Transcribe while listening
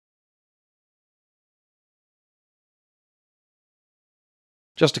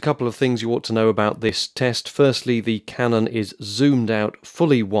Just a couple of things you ought to know about this test. Firstly, the Canon is zoomed out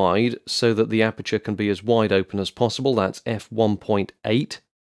fully wide so that the aperture can be as wide open as possible. That's f1.8.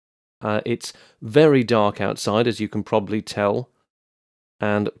 It's very dark outside, as you can probably tell.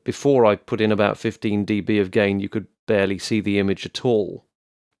 And before I put in about 15 dB of gain, you could barely see the image at all.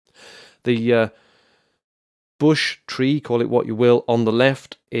 The bush, tree, call it what you will, on the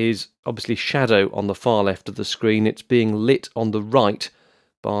left is obviously shadow on the far left of the screen. It's being lit on the right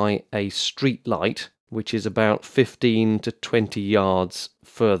by a street light, which is about 15 to 20 yards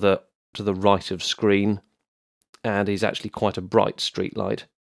further to the right of screen, and is actually quite a bright street light.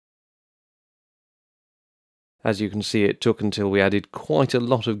 As you can see, it took until we added quite a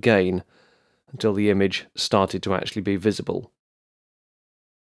lot of gain until the image started to actually be visible.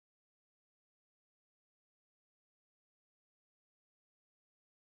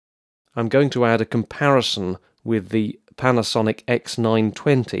 I'm going to add a comparison with the Panasonic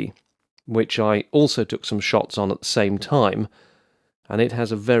XA20, which I also took some shots on at the same time, and it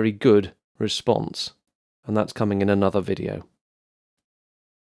has a very good response, and that's coming in another video.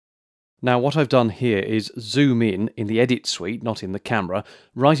 Now what I've done here is zoom in the edit suite, not in the camera,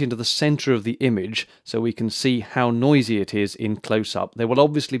 right into the centre of the image so we can see how noisy it is in close-up. There will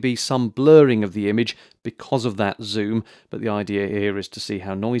obviously be some blurring of the image because of that zoom, but the idea here is to see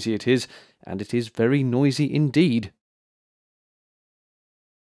how noisy it is, and it is very noisy indeed.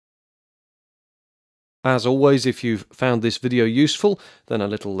 As always, if you've found this video useful, then a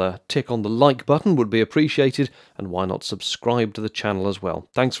little tick on the like button would be appreciated, and why not subscribe to the channel as well.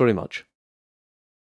 Thanks very much.